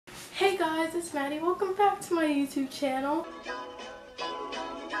Hey guys, it's Maddie. Welcome back to my YouTube channel.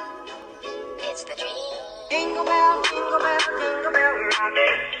 It's the dream. Jingle bell, jingle bell, jingle bell rock.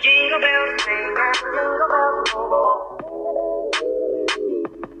 Jingle bell, jingle, jingle bell.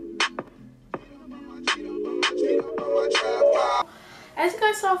 As you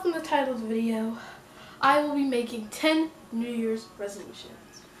guys saw from the title of the video, I will be making 10 New Year's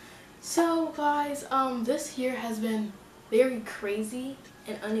resolutions. So guys, this year has been very crazy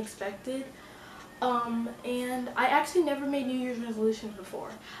and unexpected. And I actually never made New Year's resolutions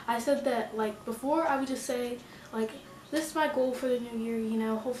before. I said that, like, before I would just say, like, this is my goal for the new year, you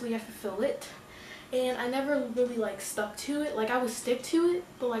know, hopefully I fulfill it. And I never really, like, stuck to it. Like, I would stick to it,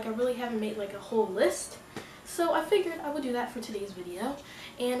 but, like, I really haven't made, like, a whole list. So I figured I would do that for today's video.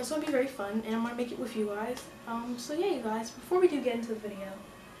 And it's going to be very fun, and I'm going to make it with you guys. So yeah, you guys, before we do get into the video,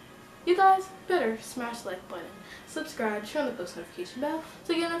 you guys better smash the like button, subscribe, turn on the post notification bell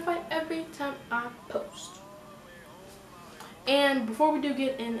to get notified every time I post. And before we do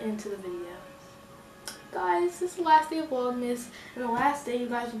get into the video, guys, this is the last day of Vlogmas, and the last day you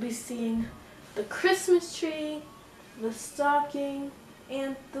guys will be seeing the Christmas tree, the stocking,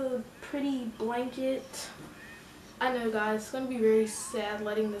 and the pretty blanket. I know, guys, it's going to be very sad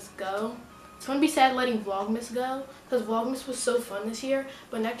letting this go. It's going to be sad letting Vlogmas go, because Vlogmas was so fun this year.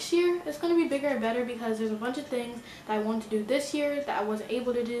 But next year, it's going to be bigger and better, because there's a bunch of things that I wanted to do this year that I wasn't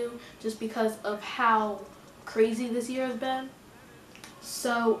able to do just because of how crazy this year has been.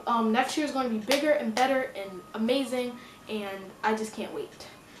 So next year is going to be bigger and better and amazing, and I just can't wait.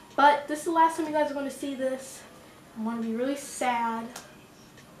 But this is the last time you guys are going to see this. I'm going to be really sad,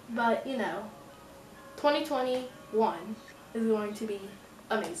 but you know, 2021 is going to be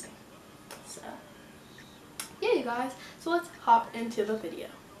amazing. So yeah, you guys, so let's hop into the video.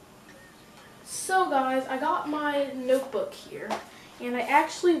 So guys, I got my notebook here, and I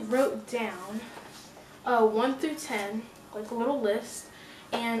actually wrote down 1 through 10, like a little list,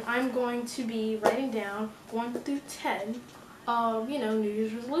 and I'm going to be writing down 1 through 10 of, you know, New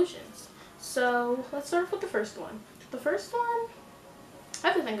Year's resolutions. So let's start with the first one. The first one, I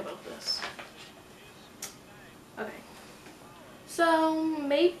have to think about this. Okay. So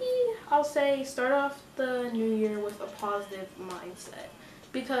maybe I'll say start off the new year with a positive mindset,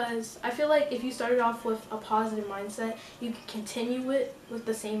 because I feel like if you started off with a positive mindset, you can continue it with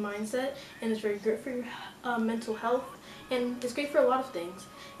the same mindset, and it's very good for your mental health, and it's great for a lot of things.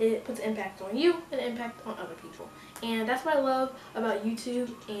 It puts impact on you and impact on other people, and that's what I love about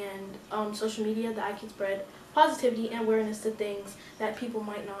YouTube and social media, that I can spread positivity and awareness to things that people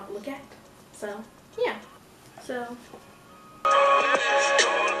might not look at. So yeah, so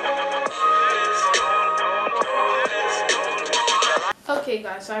okay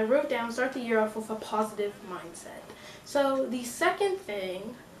guys, so I wrote down start the year off with a positive mindset. So the second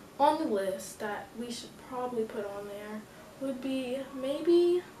thing on the list that we should probably put on there would be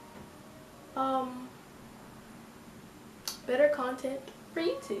maybe better content for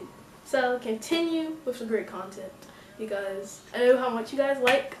YouTube. So continue with the great content, because I know how much you guys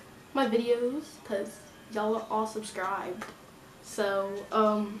like my videos, because y'all are all subscribed. So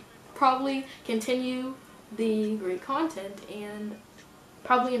probably continue the great content and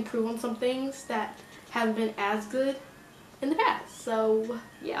probably improve on some things that haven't been as good in the past. So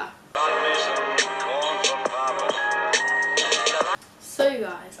yeah. So you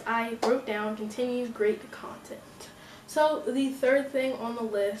guys, I wrote down continue great content. So the third thing on the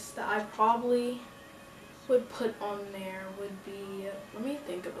list that I probably would put on there would be, let me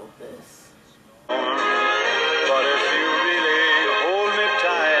think about this. But if you really hold me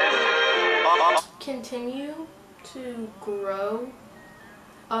tight, continue to grow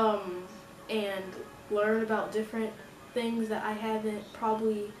and learn about different things that I haven't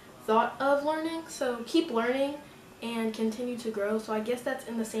probably thought of learning. So keep learning and continue to grow. So I guess that's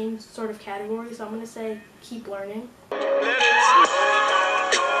in the same sort of category. So I'm going to say keep learning.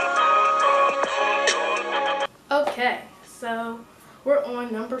 Okay, so we're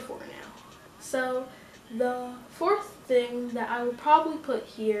on number 4 now. So the fourth thing that I would probably put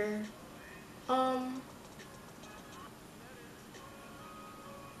here,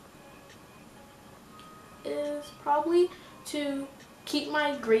 is probably to keep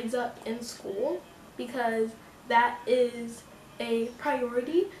my grades up in school, because that is a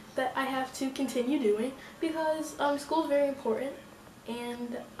priority that I have to continue doing, because school is very important,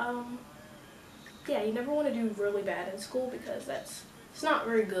 and yeah, you never want to do really bad in school, because it's not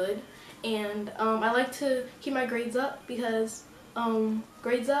very good. And I like to keep my grades up, because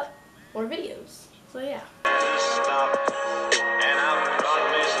grades up, more videos. So yeah.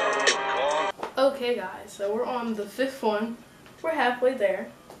 Okay guys, so we're on the 5th one. We're halfway there.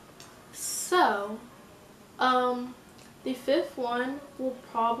 So, the fifth one will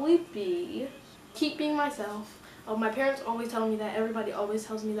probably be keep being myself. My parents always tell me that, everybody always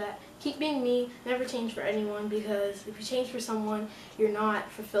tells me that. Keep being me, never change for anyone, because if you change for someone, you're not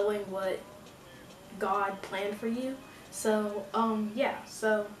fulfilling what God planned for you. So, yeah,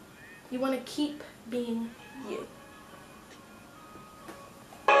 so you want to keep being you.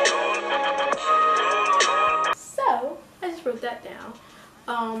 So, I just wrote that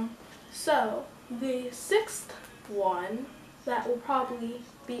down. So, the sixth one that will probably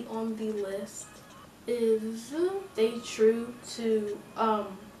be on the list is stay true to, what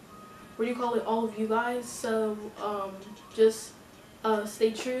do you call it, all of you guys. So, just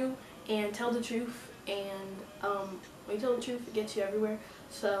stay true and tell the truth, and when you tell the truth, it gets you everywhere.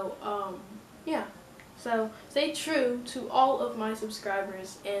 So, yeah. So, stay true to all of my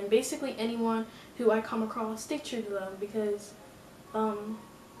subscribers, and basically anyone who I come across, stay true to them, because,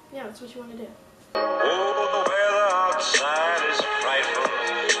 yeah, that's what you want to do. Oh, the weather outside is frightful,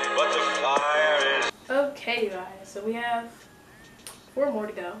 but the fire is... Okay, guys, so we have 4 more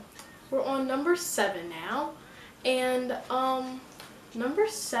to go. We're on number 7 now, and, number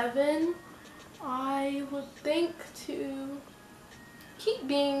 7, I would think to keep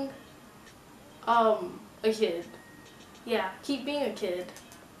being, a kid. Yeah, keep being a kid,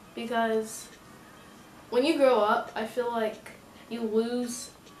 because when you grow up, I feel like you lose,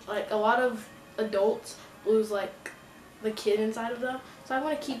 like, a lot of adults lose, like, the kid inside of them. So I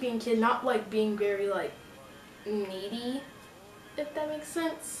want to keep being a kid, not, like, being very, like, needy, if that makes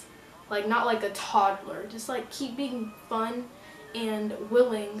sense. Like, not like a toddler, just, like, keep being fun and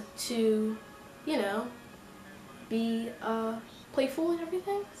willing to, you know, be, playful and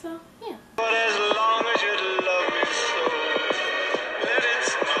everything. So, yeah. But as long as you love me so, let it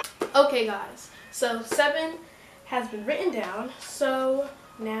snow. Okay, guys, so 7 has been written down, so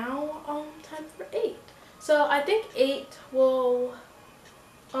now time for 8. So I think 8 will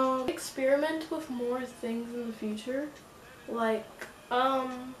experiment with more things in the future, like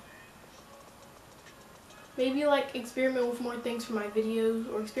maybe like experiment with more things for my videos,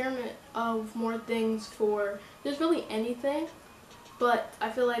 or experiment with more things for just really anything. But I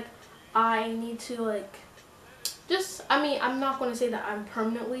feel like I need to, like, just, I mean, I'm not going to say that I'm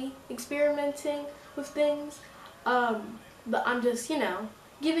permanently experimenting with things, but I'm just, you know,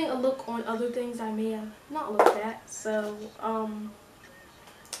 giving a look on other things I may have not looked at. So,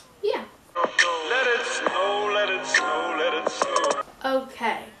 yeah. Let it snow, let it snow, let it snow.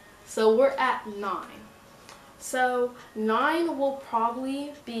 Okay, so we're at 9. So 9 will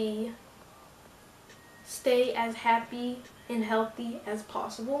probably be stay as happy and healthy as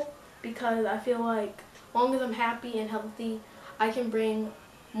possible, because I feel like as long as I'm happy and healthy, I can bring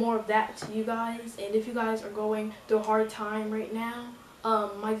more of that to you guys. And if you guys are going through a hard time right now,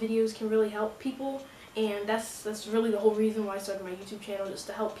 my videos can really help people, and that's really the whole reason why I started my YouTube channel, just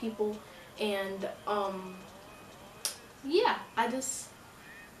to help people. And yeah, I just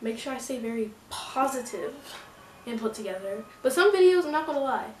make sure I stay very positive and put together. But some videos, I'm not gonna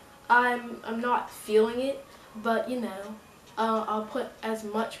lie, I'm not feeling it, but you know, I'll put as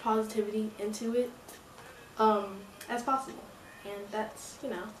much positivity into it as possible, and that's, you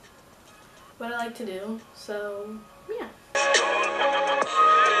know, what I like to do. So yeah.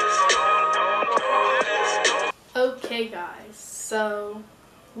 Okay, guys, so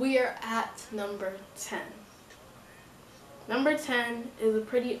we are at number 10. Number 10 is a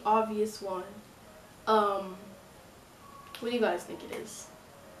pretty obvious one. What do you guys think it is?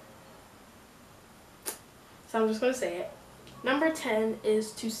 So I'm just going to say it. Number 10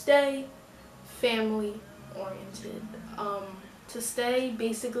 is to stay family oriented. To stay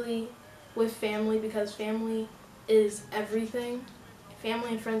basically with family, because family is everything.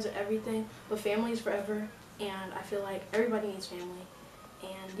 Family and friends are everything, but family is forever, and I feel like everybody needs family,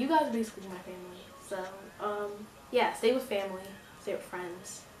 and you guys are basically my family. So yeah, stay with family, stay with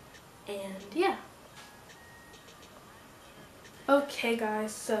friends, and yeah. Okay,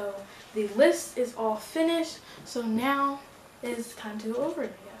 guys, so the list is all finished, so now it's time to go over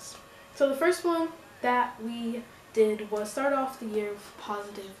it, I guess. So the first one that we did was start off the year with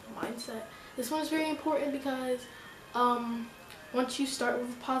positive mindset. This one is very important because once you start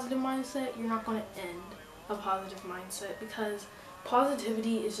with a positive mindset, you're not going to end a positive mindset, because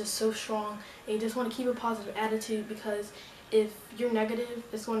positivity is just so strong, and you just want to keep a positive attitude, because if you're negative,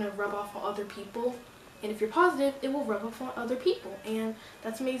 it's going to rub off on other people, and if you're positive, it will rub off on other people, and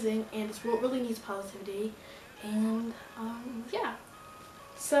that's amazing, and it's what really needs positivity. And yeah.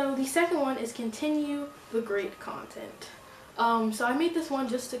 So the second one is continue the great content. So I made this one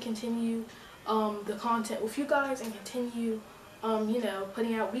just to continue the content with you guys, and continue you know,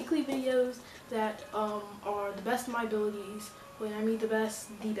 putting out weekly videos that are the best of my abilities. When I mean the best,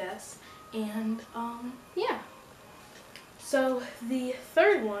 and yeah. So the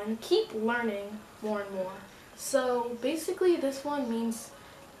third one, keep learning more and more. So basically this one means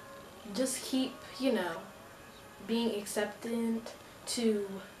just keep, you know, being acceptant to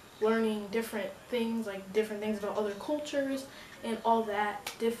learning different things, like different things about other cultures and all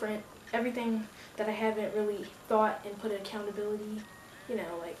that, everything that I haven't really thought and put accountability, you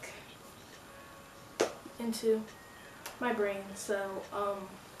know, like into my brain. So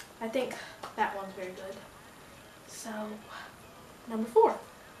I think that one's very good. So number 4,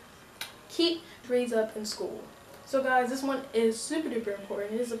 keep grades up in school. So guys, this one is super duper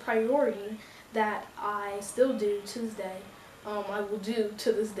important. It is a priority that I still do to this day. I will do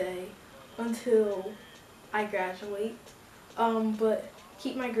to this day until I graduate. But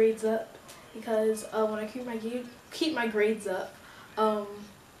keep my grades up, because when I keep my grades up,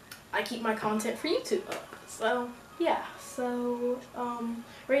 I keep my content for YouTube up. So yeah, so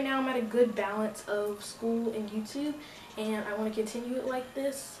right now I'm at a good balance of school and YouTube, and I want to continue it like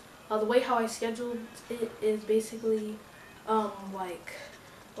this. The way how I scheduled it is basically like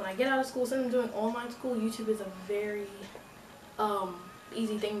when I get out of school, since I'm doing online school, YouTube is a very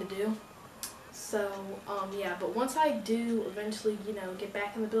easy thing to do. So yeah, but once I do eventually, you know, get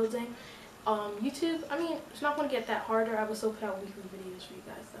back in the building, YouTube, I mean, it's not going to get that harder. I will still put out weekly videos for you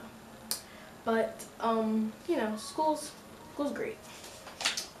guys though. But you know, school's great.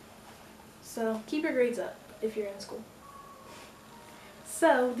 So keep your grades up if you're in school.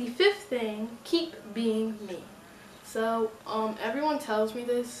 So the 5th thing, keep being me. So everyone tells me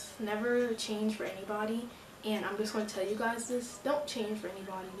this, never change for anybody, and I'm just going to tell you guys this, don't change for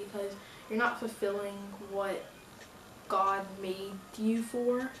anybody, because you're not fulfilling what God made you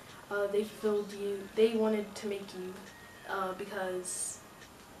for. They fulfilled you, they wanted to make you because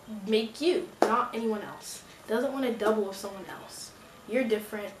make you, not anyone else. Doesn't want to double with someone else. You're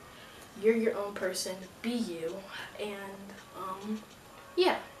different, you're your own person, be you, and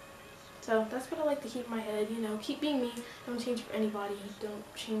yeah. So that's what I like to keep in my head, you know, keep being me, don't change for anybody,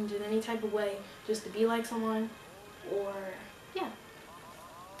 don't change in any type of way, just to be like someone, or, yeah.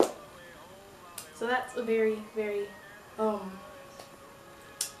 So that's a very, very,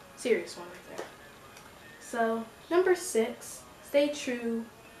 serious one right there. So, number 6, stay true,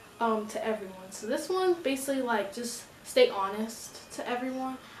 to everyone. So this one, basically like, just stay honest to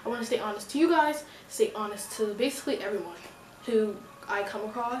everyone. I want to stay honest to you guys, stay honest to basically everyone who I come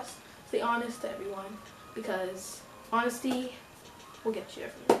across. Stay honest to everyone, because honesty will get you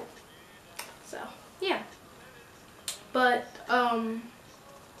everywhere. So yeah, but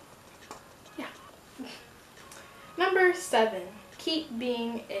yeah. Number 7, keep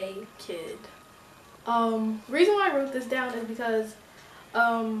being a kid. The reason why I wrote this down is because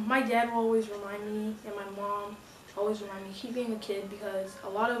my dad will always remind me, and my mom always remind me, keep being a kid, because a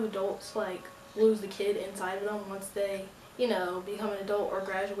lot of adults like lose the kid inside of them once they, you know, become an adult or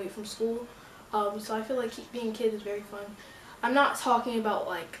graduate from school. So I feel like keep being a kid is very fun. I'm not talking about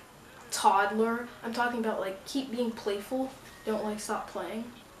like toddler. I'm talking about like keep being playful. Don't like stop playing.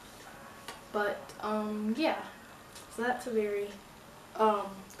 But yeah. So that's a very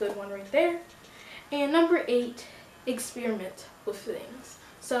good one right there. And number 8, experiment with things.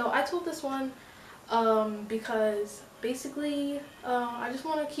 So I told this one because basically I just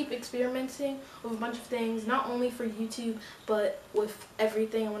want to keep experimenting with a bunch of things, not only for YouTube but with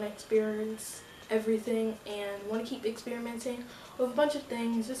everything. I want to experience everything and want to keep experimenting with a bunch of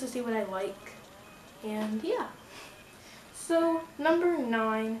things just to see what I like. And yeah. So number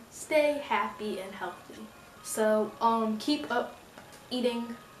 9, stay happy and healthy. So keep up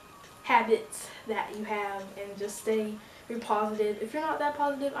eating habits that you have and just stay positive. If you're not that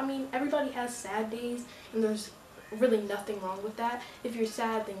positive, I mean, everybody has sad days and there's really nothing wrong with that. If you're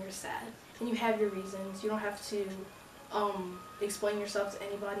sad, then you're sad and you have your reasons. You don't have to explain yourself to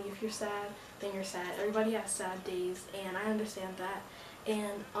anybody. If you're sad, then you're sad. Everybody has sad days, and I understand that.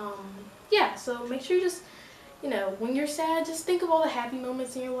 And yeah, so make sure you just, you know, when you're sad, just think of all the happy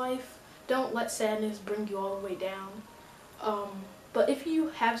moments in your life. Don't let sadness bring you all the way down. But if you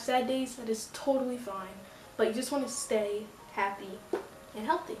have sad days, that is totally fine. But you just want to stay happy and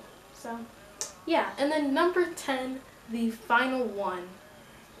healthy. So yeah, and then number 10, the final one,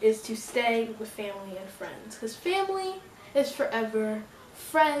 is to stay with family and friends. Because family is forever,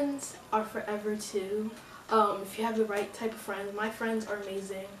 friends are forever too. If you have the right type of friends. My friends are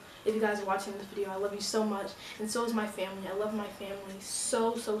amazing. If you guys are watching this video, I love you so much. And so is my family. I love my family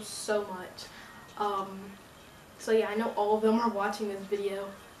so, so, so much. So yeah, I know all of them are watching this video.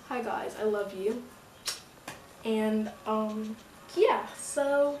 Hi guys, I love you. And yeah,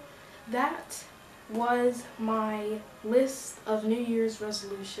 so that was my list of New Year's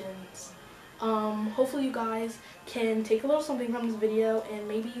resolutions. Hopefully you guys can take a little something from this video, and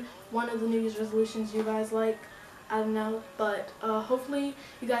maybe one of the New Year's resolutions you guys like, I don't know, but hopefully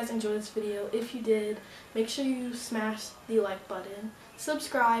you guys enjoyed this video. If you did, make sure you smash the like button,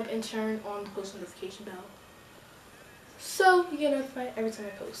 subscribe, and turn on the post notification bell so you get notified every time I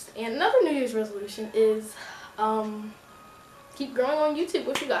post. And another New Year's resolution is keep growing on YouTube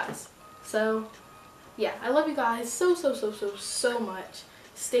with you guys. So yeah, I love you guys so much.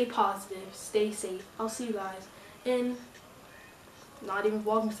 Stay positive, stay safe. I'll see you guys in, not even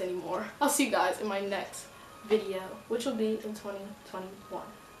Vlogmas anymore, I'll see you guys in my next video, which will be in 2021.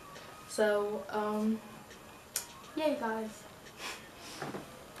 So yeah, you guys.